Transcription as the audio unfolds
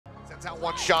Rounds out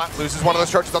one shot, loses one of those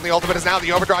charges on the ultimate, is now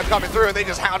the overdrive coming through, and they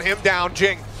just hound him down.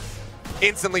 Jing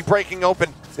instantly breaking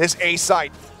open this A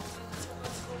site.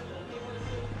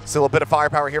 Still a bit of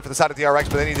firepower here for the side of the RX,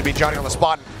 but they need to be Johnny on the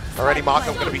spot. Already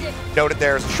Mako going to be noted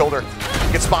there as a shoulder.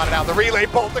 Gets spotted out. The relay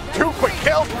bolt, the 2-quick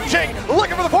kill. Jing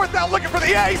looking for the fourth down, looking for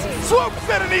the ace. Swoops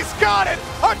in and he's got it.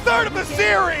 Our third of the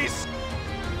series.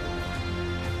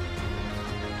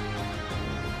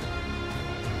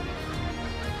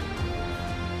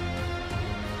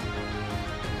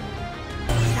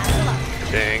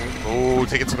 Jing, ooh,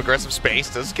 taking some aggressive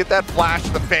space. Does get that flash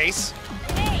to the face.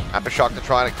 Aftershock to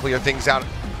try to clear things out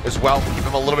as well, keep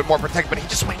him a little bit more protected, but he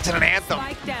just swings at an Anthem.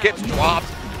 Gets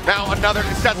dropped. Now another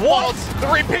set walls. The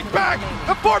repeat back.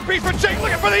 The 4-piece for Jing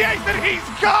looking for the ace, and he's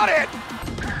got it!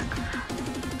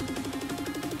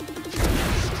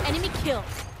 Enemy kill.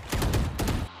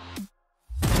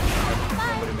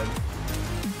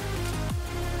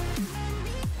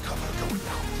 Cover going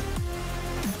down.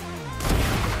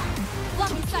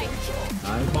 Blocking sight.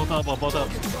 Both up.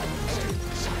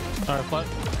 Sorry, what?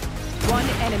 One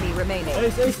enemy remaining.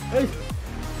 Ace.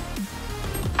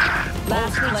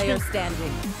 Last player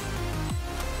standing.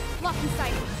 Blocking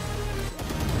sight.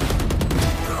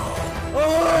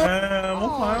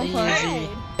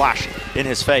 Flash in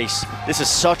his face. This is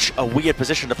such a weird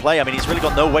position to play. I mean, he's really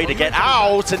got no way to get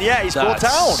out, and yeah, he's brought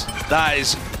down. That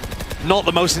is not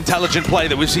the most intelligent play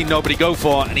that we've seen nobody go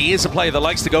for, and he is a player that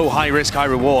likes to go high risk, high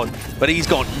reward, but he's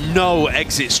got no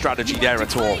exit strategy there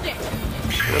at all.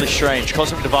 Really strange.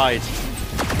 Cosmic Divide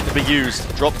to be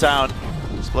used. Drop down.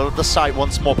 Split up the site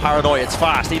once more. Paranoia. It's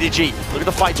fast. EDG looking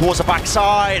to fight towards the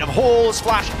backside of Halls.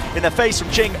 Flash in their face from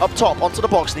Jing up top onto the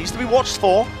box. Needs to be watched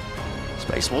for.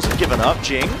 Space wasn't given up.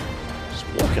 Jing just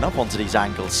walking up onto these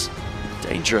angles.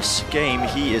 Dangerous game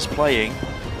he is playing.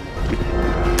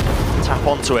 Tap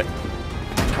onto it.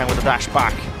 Kind with a dash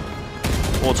back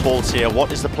towards Halls here.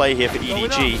 What is the play here for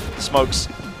EDG? Smokes.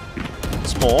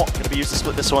 Once more, going to be used to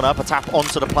split this one up. A tap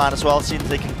onto the plan as well. See if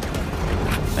they can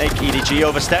make EDG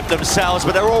overstep themselves,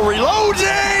 but they're all reloading!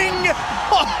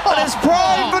 And it's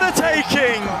prime for the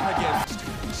taking!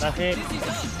 That's it.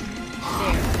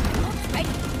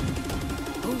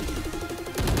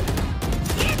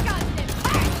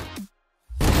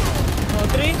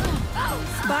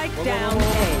 Spike down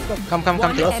A. Come.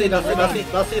 Last it.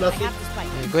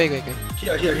 Go.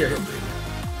 Here.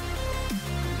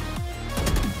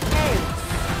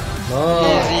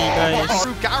 Easy, guys.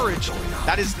 Through garage.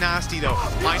 That is nasty though.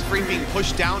 Mind Free being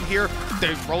pushed down here.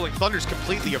 The Rolling Thunder's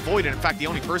completely avoided. In fact, the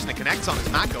only person that connects on is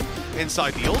Mako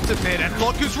inside the ultimate. And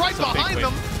look who's right behind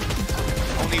them.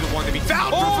 Only the one to be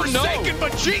found for Forsaken,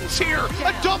 but Jing's here.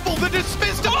 A double, the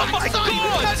dismissed. Oh my god!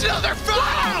 Another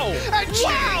foul! And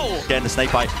Jing! Again, the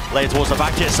snake bite laid towards the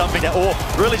back here. Something that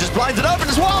really just blinds it open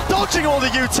as well. Dodging all the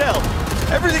util.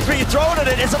 Everything's being thrown at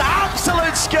it. It's an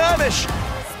absolute skirmish.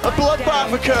 A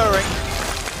bloodbath occurring.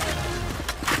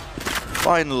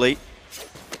 Finally,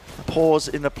 a pause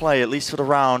in the play, at least for the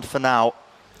round for now.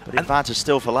 But the advantage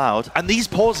still for Loud. And these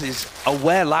pauses are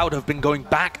where Loud have been going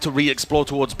back to re-explore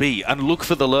towards B and look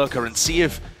for the lurker and see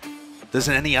if there's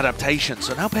any adaptation.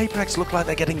 So now Paperex look like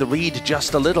they're getting the read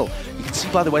just a little. You can see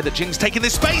by the way that Jing's taking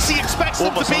this space, he expects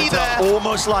them to be there.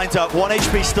 Almost lined up, 1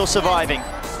 HP still surviving.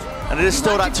 And it is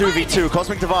still that 2v2,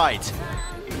 Cosmic Divide.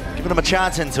 Giving them a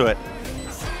chance into it.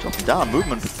 Dropping down,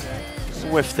 movement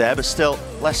whiff there, but still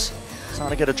less.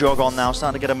 Starting to get a jog on now,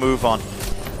 starting to get a move on.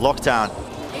 Lockdown.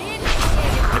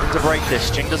 Looking to break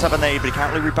this. Jing does have a nade, but he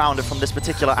can't really rebound it from this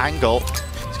particular angle.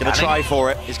 He's going to try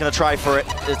for it.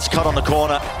 It's cut on the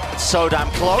corner. It's so damn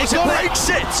close. It breaks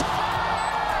it!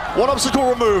 One obstacle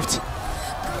removed.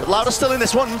 But Loud is still in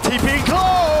this one. TPing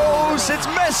close. It's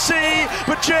messy,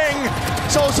 but Jing,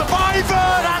 sole survivor.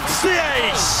 That's the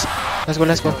ace.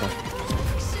 Let's go.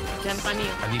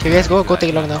 Okay, guys, go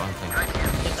take long now.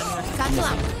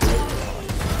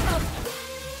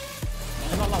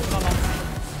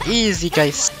 Easy,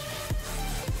 guys.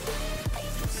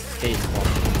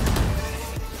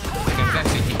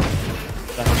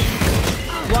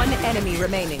 One enemy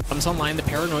remaining. Comes online, the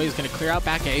Paranoia is going to clear out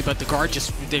back A, but the guard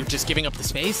they're just giving up the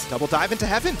space. Double dive into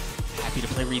heaven. Happy to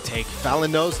play retake.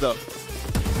 Fallon knows though.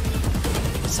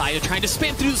 Saya trying to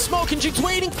spam through the smoke, and Jing's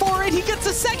waiting for it. He gets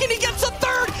a second, he gets a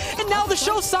third, and now the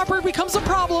showstopper becomes a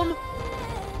problem.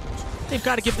 They've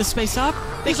got to give the space up.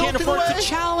 They can't afford to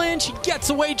challenge. He gets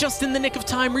away just in the nick of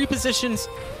time, repositions,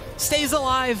 stays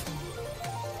alive.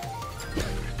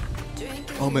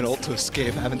 Omen ult to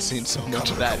escape. I haven't seen so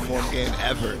much of that in one game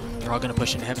ever. They're all going to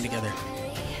push into heaven together.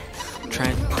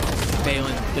 Trent,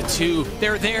 Balin, the two,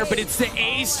 they're there, but it's the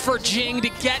ace for Jing to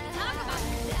get.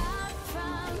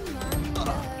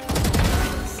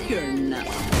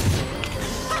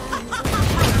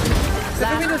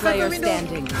 Last player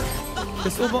standing.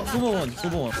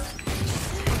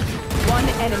 One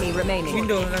enemy remaining.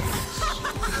 Window.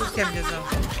 Let's camp just now.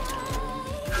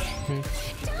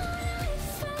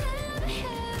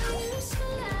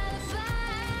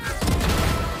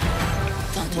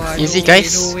 Easy,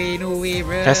 guys. No way,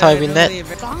 bro. That's how I win that.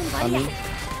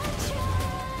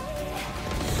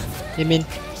 Amin. Yimin.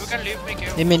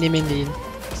 Yimin.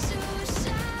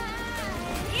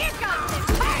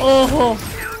 Oh.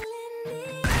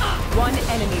 One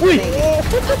enemy remaining.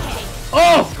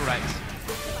 Oh! Great.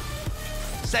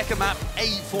 Second map,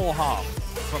 8-4 half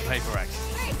from Paper X.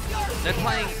 They're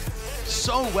playing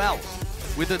so well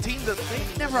with a team that they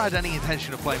never had any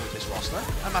intention of playing with this roster.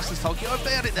 And Masters Tokyo, if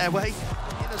they had it their way,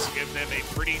 This gives them a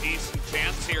pretty decent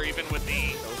chance here, even with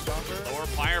the lower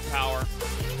firepower.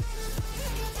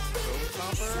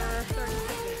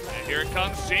 And here it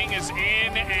comes, Jing is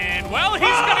in, and well, he's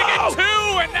gonna get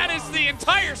two, and that is the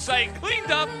entire site cleaned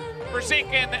up,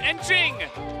 Forsaken, and Jing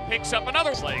picks up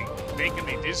another. It's like making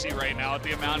me dizzy right now at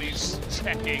the amount he's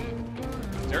checking.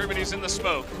 Everybody's in the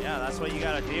smoke. Yeah, that's what you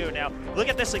gotta do. Now, look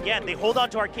at this again. They hold on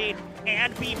to Arcade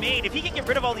and B main. If he can get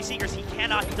rid of all these Seekers, he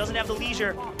cannot. He doesn't have the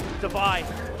leisure to buy.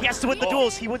 He has to win the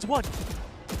duels. He wins one.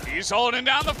 He's holding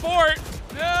down the fort.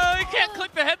 He can't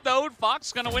click the head, though.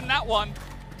 Fox gonna win that one.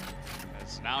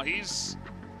 As now he's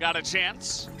got a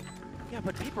chance. Yeah,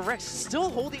 but Paper Rex still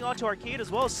holding on to Arcade as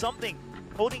well as something.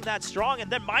 Holding that strong. And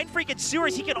then Mind Freak and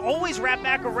Sewers, he can always wrap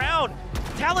back around.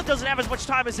 Talent doesn't have as much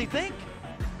time as they think.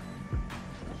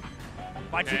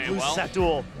 Mind Freak loses that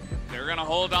duel. They're gonna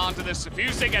hold on to this. If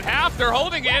they get half, they're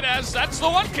holding it as that's the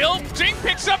one kill. Jing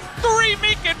picks up 3,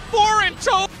 making 4 in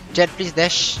total. Jet, please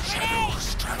dash. Enemy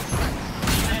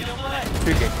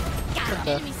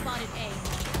spotted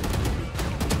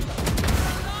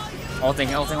A.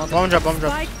 Bomb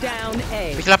drop. Spike down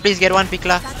A. Pikla, please get one,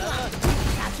 Pikla.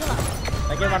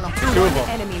 One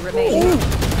enemy remaining.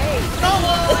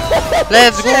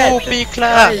 Let's go,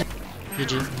 Pikla.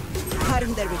 GG.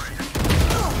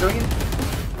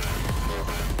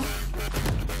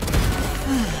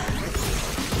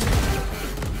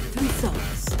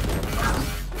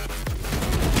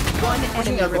 One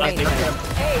enemy remaining.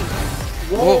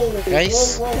 Whoa,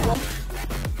 guys.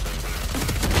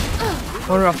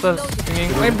 One after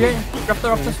swinging.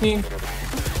 After swinging.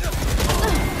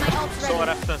 Sword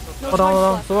after. Hold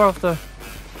on. Sword after.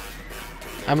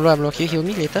 I'm low. Can you heal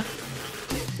me later?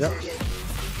 Your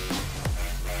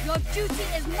duty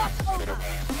is not over.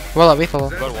 Wall up, wait for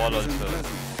wall. Got wall also.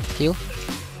 Heal.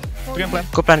 Plan.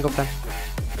 Go plan.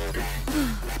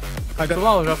 I got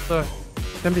wall after.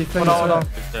 Can be. Hold on.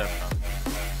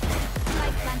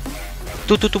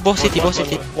 Two, both city.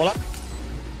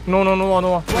 No.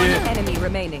 One enemy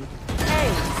remaining.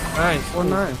 Nice. Oh,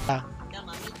 nice.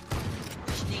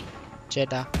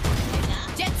 Jeddah.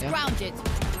 Jet's grounded.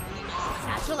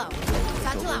 Satchel out.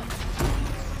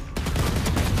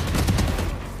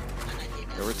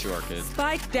 There were 2 arcades.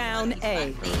 Spike down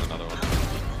A. There was another one.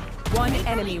 One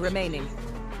enemy remaining.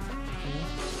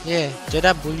 Yeah,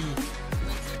 Jeddah bully.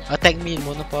 Attack me in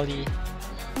Monopoly.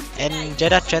 And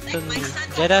Jeddah threatened me.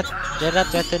 Jeddah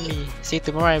threatened me. See,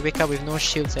 tomorrow I wake up with no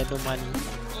shields and no money.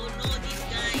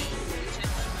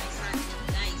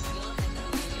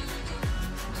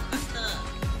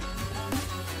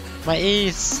 My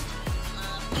ace.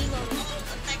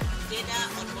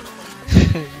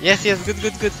 Yes, good.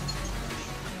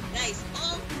 Guys,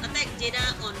 all attack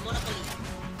Jeddah on Monopoly.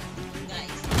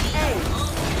 Guys,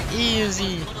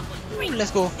 Easy.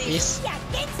 Let's go, ace. Stand. 2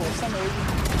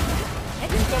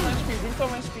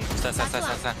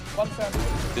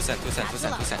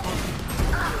 cent.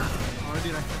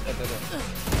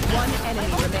 One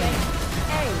enemy remaining.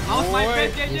 How's my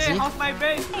base, JJ? Easy. How's my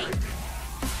base?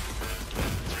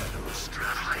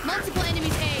 Multiple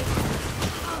enemies A.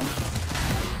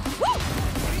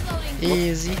 Reloading.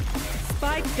 Easy.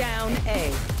 Spike down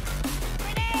A.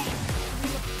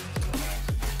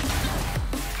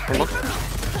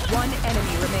 One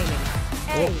enemy remaining.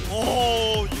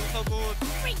 Oh, you're so good.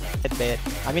 Bad.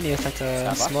 I mean, it's like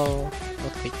a small,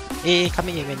 not quick. Hey,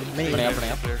 coming in, many. Running up.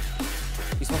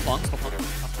 He's small long.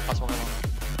 Pass one.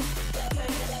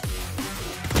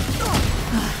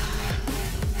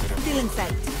 Still in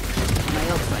sight. My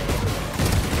ultimate.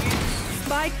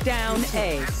 Spike down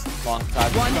A. Long.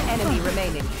 One enemy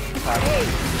remaining.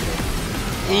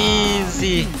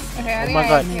 Easy. Oh my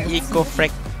god, eco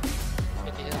frack.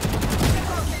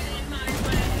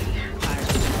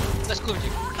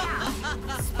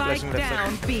 Spike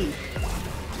down B.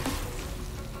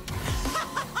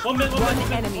 One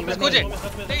enemy remaining.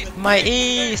 My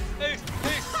ace.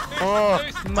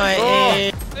 My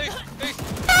A.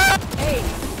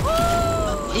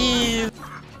 Eve.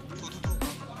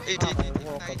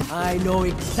 I know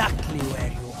exactly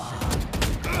where you are.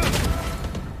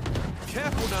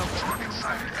 Careful now.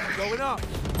 Going up.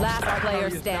 Last player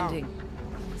standing.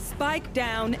 Spike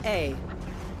down A.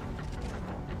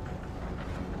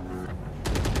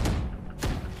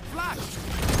 Flash.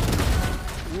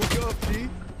 Walk it up, G.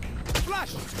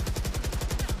 Flash.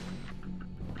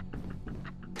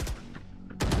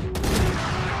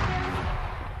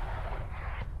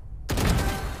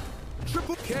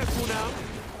 Triple. Careful now.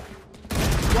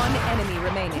 One enemy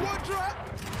remaining.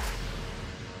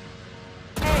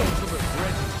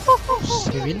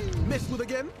 We win. Miss with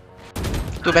again.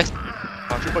 2 backs.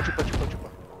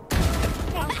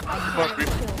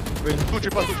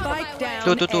 Spike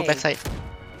down 2 A. backside.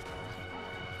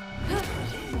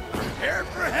 Prepare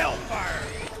for hellfire.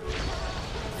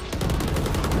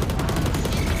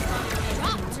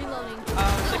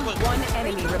 One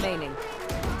enemy remaining.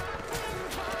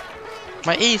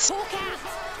 My ace.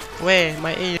 Where?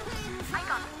 My ace.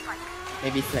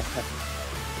 Maybe flash.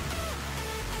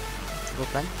 Go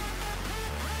plan.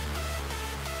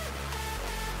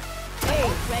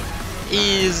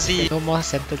 Easy. No more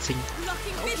sentencing.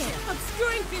 Blocking vision.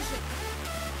 Obscuring vision.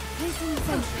 Placing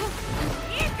sentry.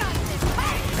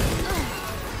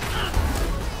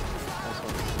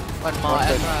 One more I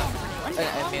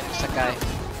mean Sakai.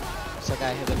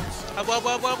 Sakai heaven. Abo.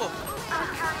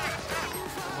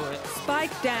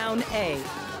 Spike down A.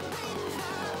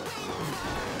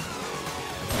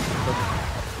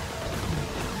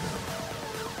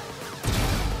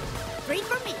 Wait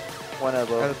for me. One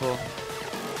elbow.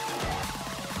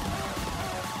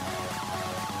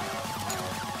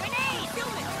 Grenade.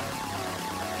 Film it.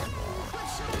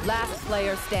 Last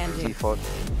player standing. Default.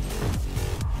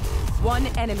 One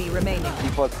enemy remaining.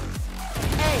 Default.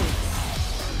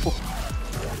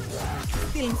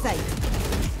 Still in sight.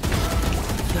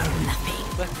 You're nothing.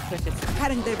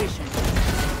 Cutting their vision.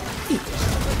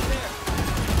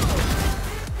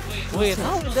 Wait,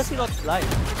 how does he not fly?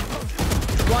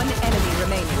 One enemy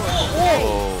remaining.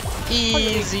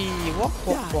 Easy. Walk.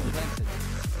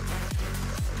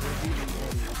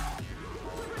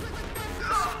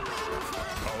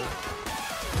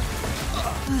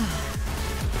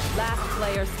 Last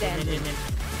player standing.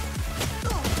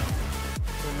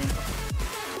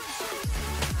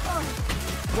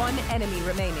 One enemy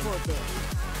remaining.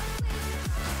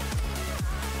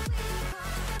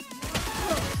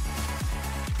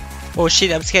 Oh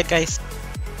shit, I'm scared, guys.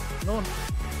 No.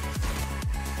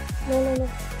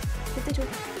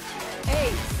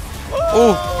 Hey.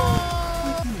 Oh.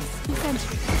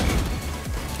 Sentry.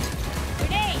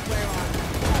 Grenade.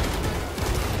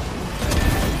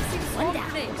 One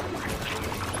down.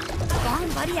 Bomb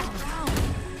buddy out.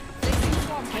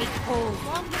 Take hold.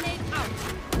 Bomb grenade out.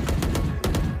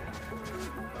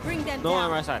 Bring them No down. on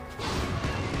my side.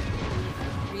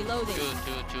 Reloading.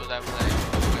 Two left.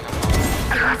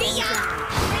 Grenade.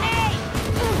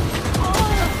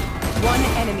 One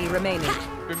enemy remaining.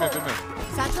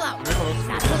 Satchel out.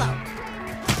 Satchel out.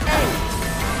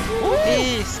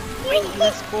 Please.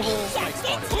 Let's go.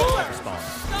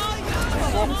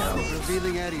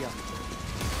 Revealing area.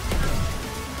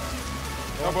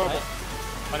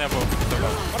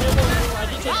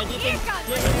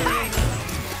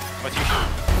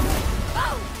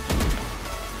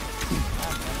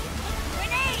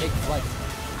 Take flight.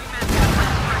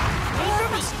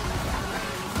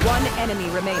 One enemy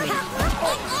remaining.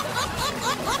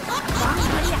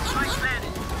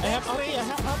 I have ulti.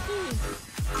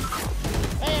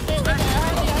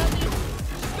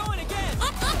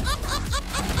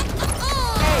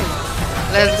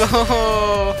 Let's go.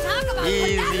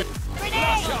 Easy.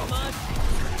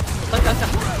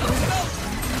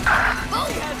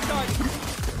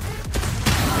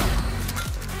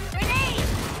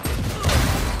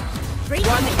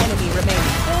 One enemy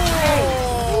remaining.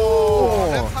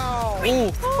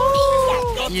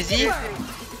 Easy.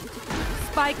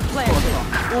 Spike planted.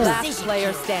 Last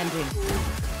player standing.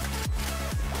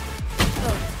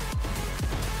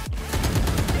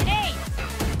 Grenade.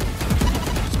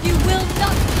 You will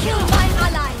not kill my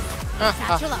allies.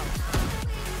 Satchel out.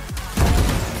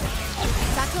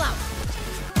 Satchel out.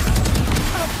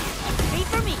 Wait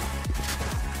for me.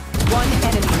 One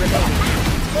enemy remaining.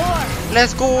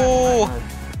 Let's go.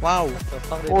 Wow.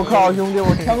 我靠，兄弟，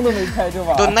我枪都没开就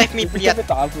完了。 Don't knife me, 直接 please. 被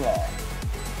打死了。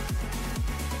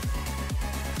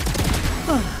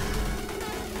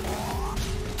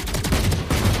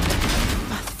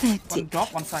 Pathetic. One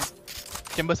drop, one side.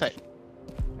 Chamber side.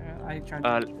 I tried.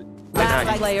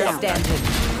 Last player standing.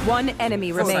 One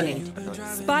enemy remaining.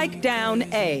 Spike down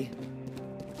A.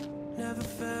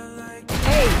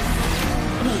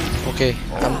 Okay,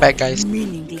 I'm back, guys.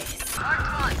 Meaningless.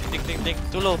 Ding.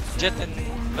 Too low. Jet and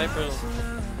Viper low.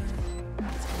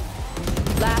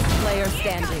 Last player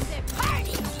standing.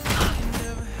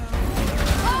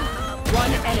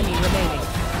 One enemy remaining.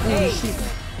 Hey.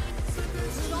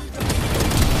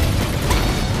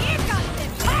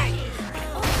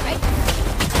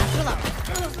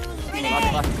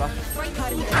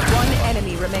 One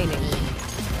enemy remaining.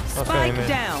 Spike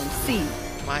down, C.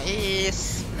 My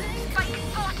ace.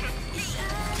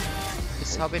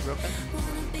 Is how bit broken?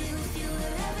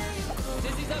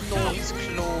 No, it's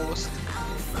closed.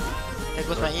 There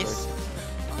goes my ace.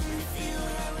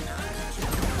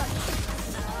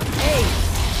 Hey!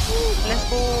 Let's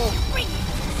go!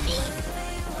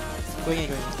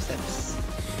 Going. Steps.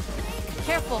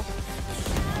 Careful.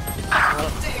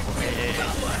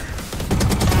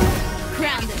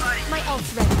 Grounded. My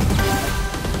ult's ready.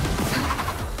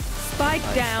 Spike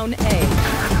down A.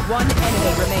 One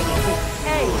enemy remaining. A.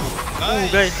 Oh,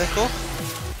 guys, let's go.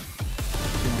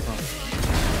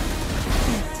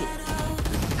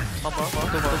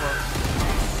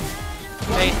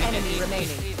 One enemy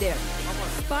remaining. There.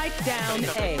 Spike down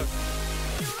A.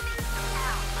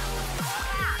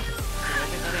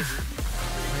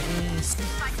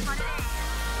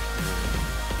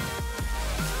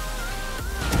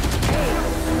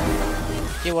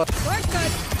 Okay, what? We're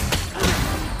good.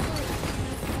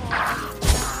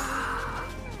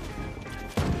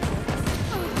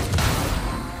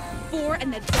 Four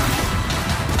and then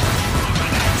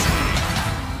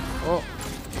Oh.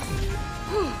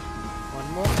 One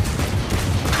more.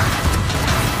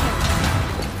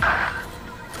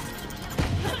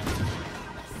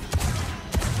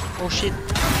 Oh shit.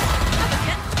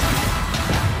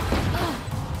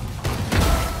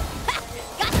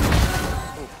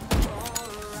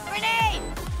 grenade.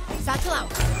 Satchel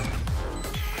out.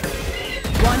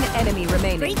 One enemy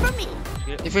remaining. Wait for me.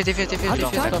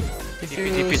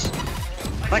 Defuse.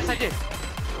 Back side here.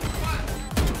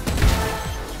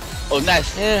 Oh,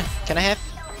 nice. Yeah. Can I have?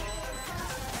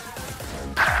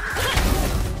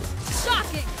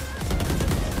 Shocking.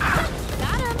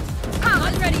 Got him.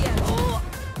 Not ready yet.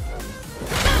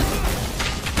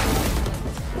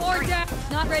 Four down.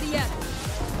 Not ready yet.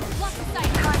 Block the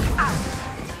sight.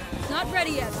 Not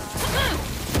ready yet.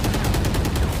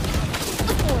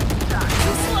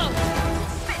 Too slow.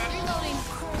 Reloading.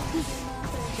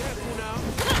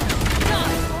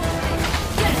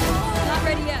 Not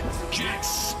ready yet.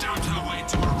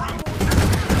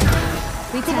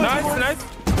 Nice.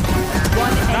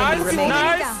 One enemy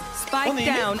remaining. Spike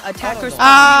down. Attackers.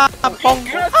 Bong.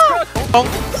 Bong.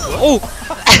 Oh.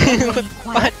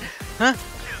 What? Huh?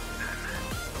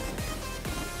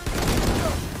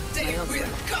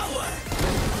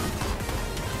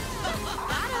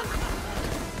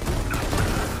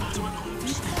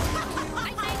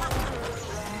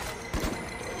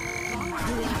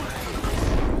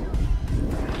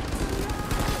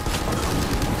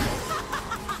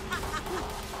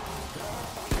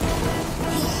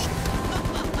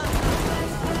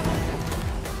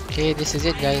 Okay, this is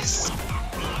it, guys.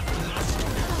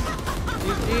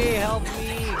 Help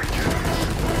me.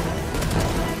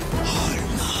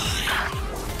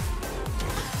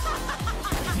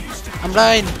 I'm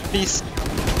blind, please.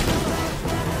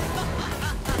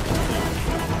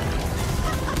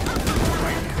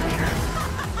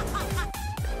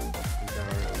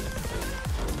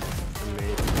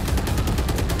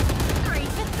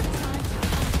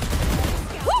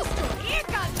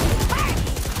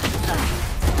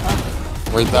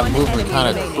 Wait, that movement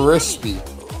kind of crispy.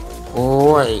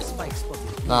 Wait.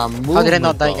 Nah, movement. How did I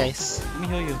not die, guys? Let me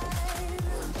heal you.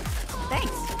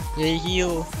 Thanks. Yeah,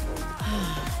 heal.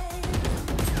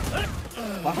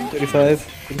 35.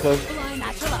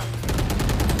 Satchel out.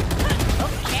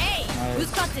 Okay.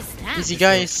 Who's got this now? Easy,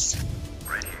 guys.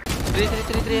 3. I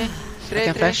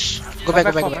can flash. Go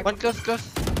back. One close.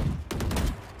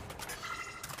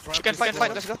 You can fight,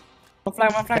 let's go.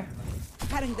 One flank.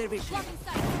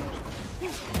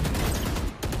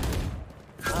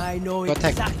 I know Go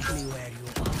attack. exactly where you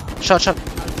are. Shot. Spike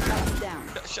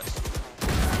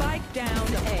down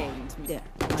A. There.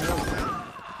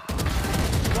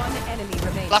 One enemy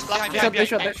remaining. Last behind. Wait,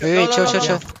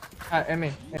 chill.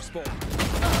 Enemy.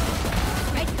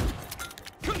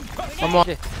 One more.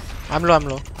 I'm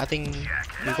low. I think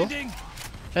we go.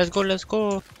 Let's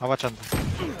go.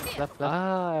 Left.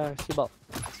 Shibal.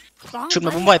 Shoot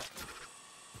my bomb wipe.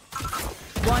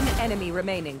 One enemy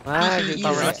remaining. Easy.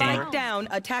 Spike down.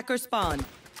 Attacker spawn.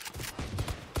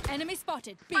 Enemy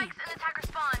spotted. B.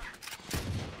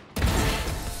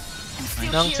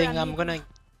 Don't think I'm gonna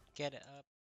get it up.